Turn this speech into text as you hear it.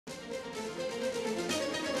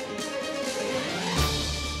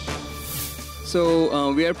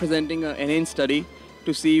So we are presenting an NHANES study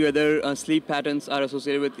to see whether sleep patterns are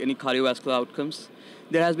associated with any cardiovascular outcomes.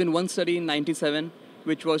 There has been one study in '97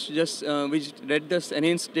 which was just which read this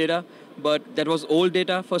NHANES data, but that was old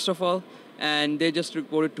data first of all, and they just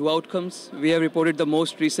reported 2 outcomes. We have reported the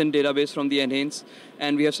most recent database from the NHANES,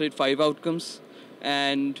 and we have studied 5 outcomes.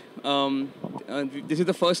 And this is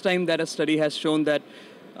the first time that a study has shown that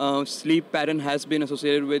sleep pattern has been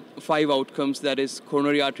associated with 5 outcomes, that is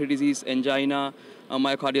coronary artery disease, angina,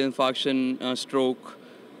 myocardial infarction, stroke,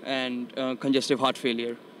 and congestive heart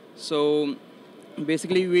failure. So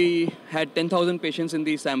basically we had 10,000 patients in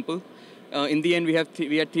the sample. In the end we had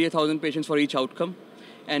 3,000 patients for each outcome,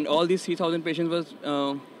 and all these 3,000 patients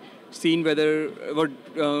was seen whether were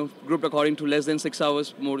grouped according to less than 6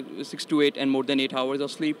 hours, 6 to 8, and more than 8 hours of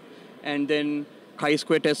sleep. And then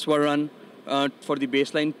chi-square tests were run for the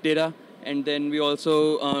baseline data, and then we also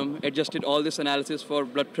adjusted all this analysis for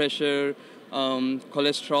blood pressure,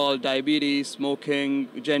 cholesterol, diabetes, smoking,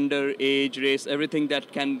 gender, age, race, everything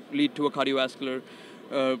that can lead to a cardiovascular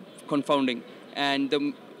confounding. And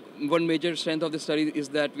the one major strength of the study is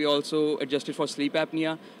that we also adjusted for sleep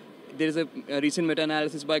apnea. There is a recent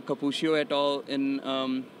meta-analysis by Cappuccio et al.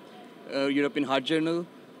 In European Heart Journal,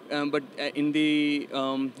 but in the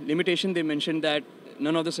limitation they mentioned that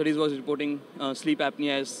none of the studies was reporting sleep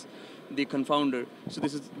apnea as the confounder. So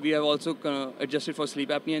we have also adjusted for sleep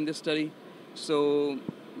apnea in this study. So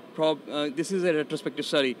this is a retrospective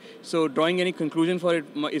study. So drawing any conclusion for it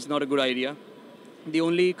is not a good idea. The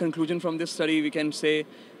only conclusion from this study we can say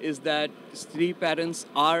is that sleep patterns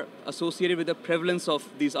are associated with the prevalence of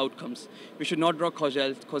these outcomes. We should not draw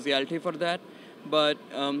causality for that, but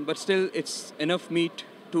still it's enough meat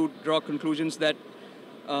to draw conclusions that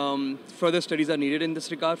further studies are needed in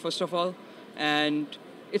this regard, first of all. And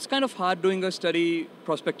it's kind of hard doing a study,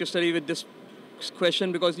 prospective study with this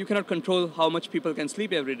question, because you cannot control how much people can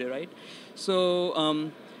sleep every day, right?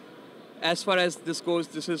 So as far as this goes,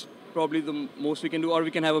 this is probably the most we can do, or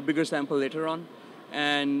we can have a bigger sample later on.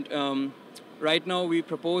 And right now we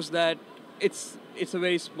propose that it's a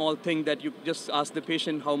very small thing that you just ask the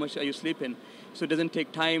patient how much are you sleeping. So it doesn't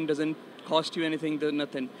take time, doesn't cost you anything,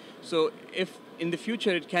 nothing. So if in the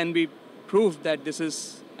future it can be proved that this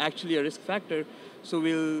is actually a risk factor, so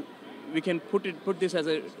we can put this as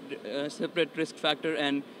a separate risk factor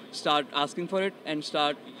and start asking for it, and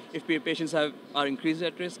start, if patients are increased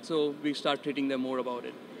at risk, so we start treating them more about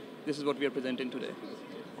it. This is what we are presenting today.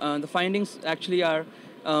 The findings actually are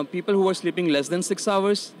people who were sleeping less than 6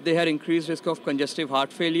 hours, they had increased risk of congestive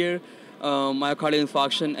heart failure, myocardial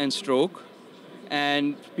infarction, and stroke.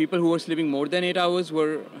 And people who were sleeping more than 8 hours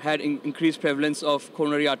had increased prevalence of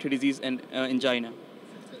coronary artery disease and angina.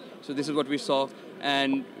 So this is what we saw.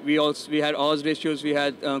 And we had odds ratios, we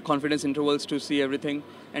had confidence intervals to see everything,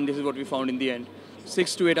 and this is what we found in the end.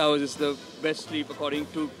 6 to 8 hours is the best sleep according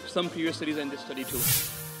to some previous studies and this study too.